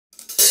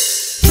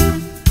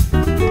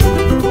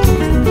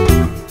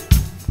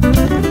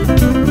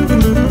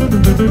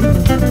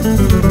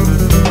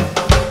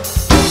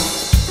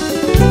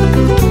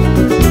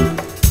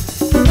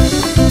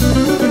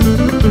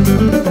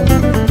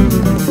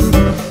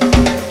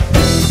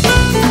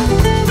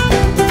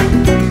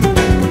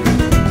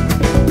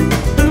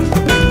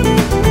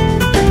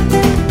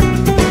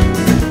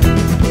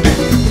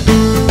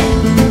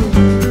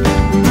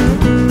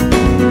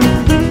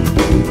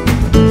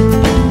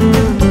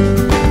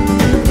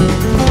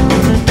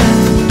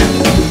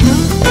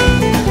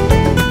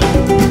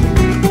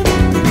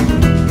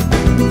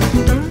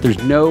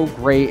no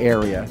gray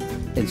area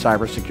in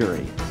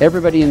cybersecurity.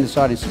 Everybody in this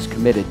audience is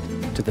committed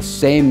to the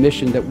same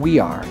mission that we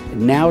are,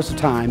 and now is the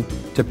time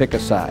to pick a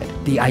side.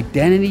 The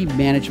identity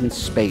management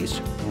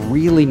space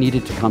really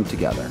needed to come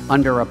together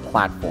under a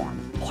platform.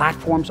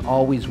 Platforms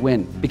always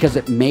win because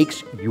it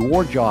makes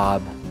your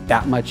job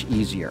that much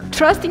easier.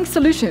 Trusting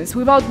solutions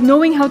without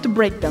knowing how to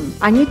break them.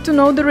 I need to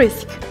know the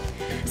risk.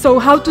 So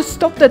how to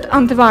stop that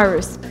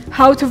antivirus,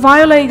 how to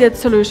violate that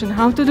solution,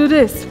 how to do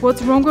this,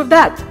 what's wrong with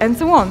that, and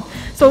so on.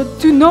 So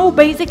to know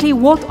basically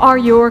what are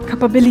your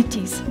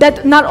capabilities.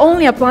 That not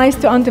only applies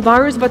to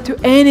antivirus, but to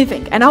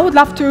anything. And I would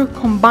love to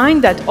combine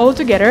that all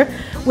together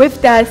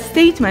with that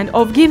statement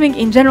of giving,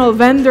 in general,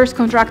 vendors,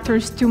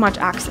 contractors too much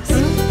access.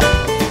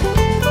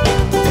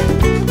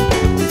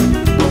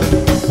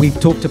 We've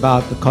talked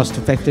about the cost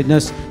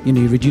effectiveness,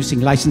 reducing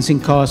licensing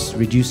costs,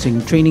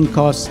 reducing training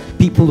costs,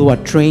 people who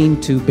are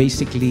trained to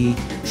basically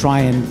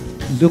try and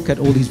look at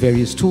all these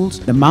various tools.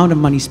 The amount of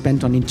money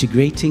spent on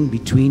integrating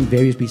between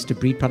various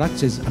best-of-breed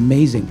products is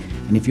amazing.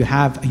 And if you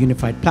have a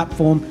unified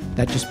platform,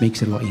 that just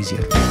makes it a lot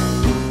easier.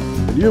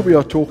 And here we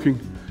are talking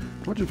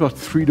not just about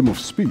freedom of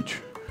speech,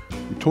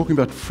 we're talking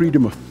about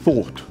freedom of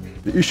thought.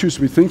 The issues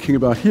we're thinking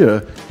about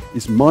here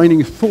is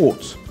mining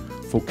thoughts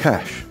for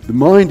cash. The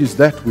mind is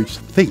that which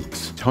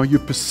thinks. It's how you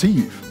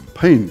perceive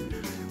pain,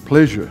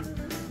 pleasure,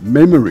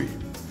 memory.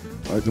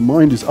 Right? The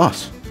mind is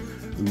us.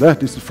 And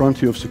that is the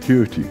frontier of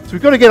security. So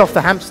we've got to get off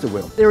the hamster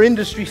wheel. There are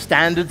industry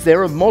standards,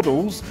 there are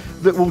models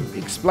that will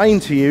explain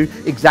to you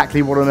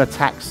exactly what an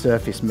attack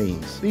surface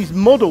means. These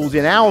models,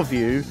 in our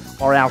view,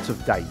 are out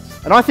of date.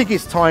 And I think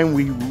it's time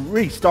we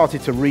really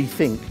started to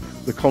rethink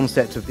the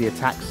concept of the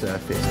attack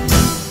surface.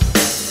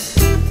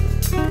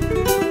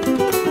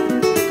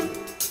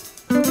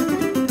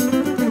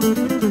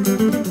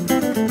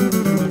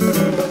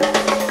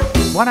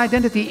 One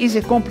identity is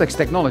a complex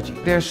technology.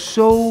 There's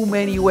so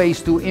many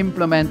ways to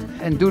implement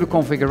and do the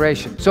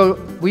configuration. So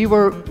we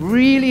were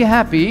really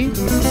happy.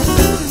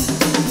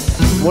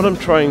 What I'm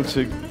trying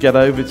to get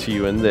over to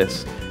you in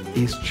this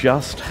is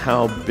just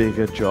how big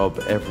a job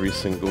every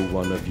single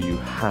one of you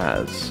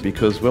has.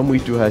 Because when we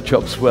do our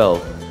jobs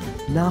well,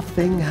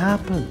 nothing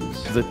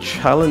happens. The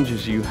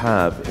challenges you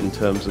have in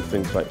terms of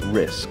things like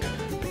risk,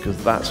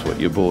 because that's what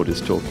your board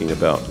is talking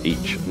about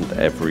each and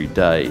every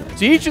day.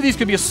 So each of these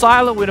can be a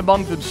silo win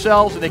among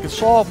themselves, and they can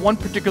solve one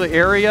particular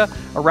area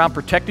around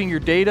protecting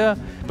your data.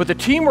 But the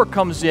teamwork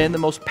comes in, the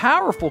most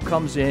powerful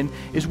comes in,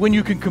 is when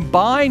you can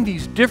combine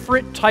these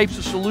different types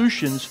of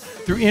solutions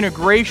through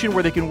integration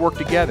where they can work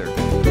together.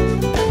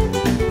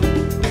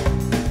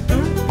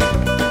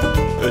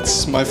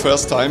 It's my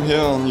first time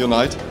here on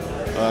Unite,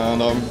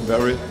 and I'm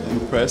very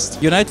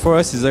impressed. Unite for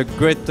us is a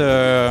great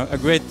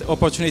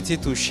opportunity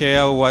to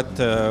share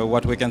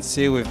what we can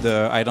see with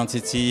the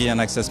identity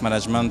and access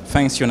management.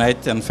 Thanks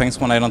Unite and thanks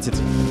One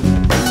Identity.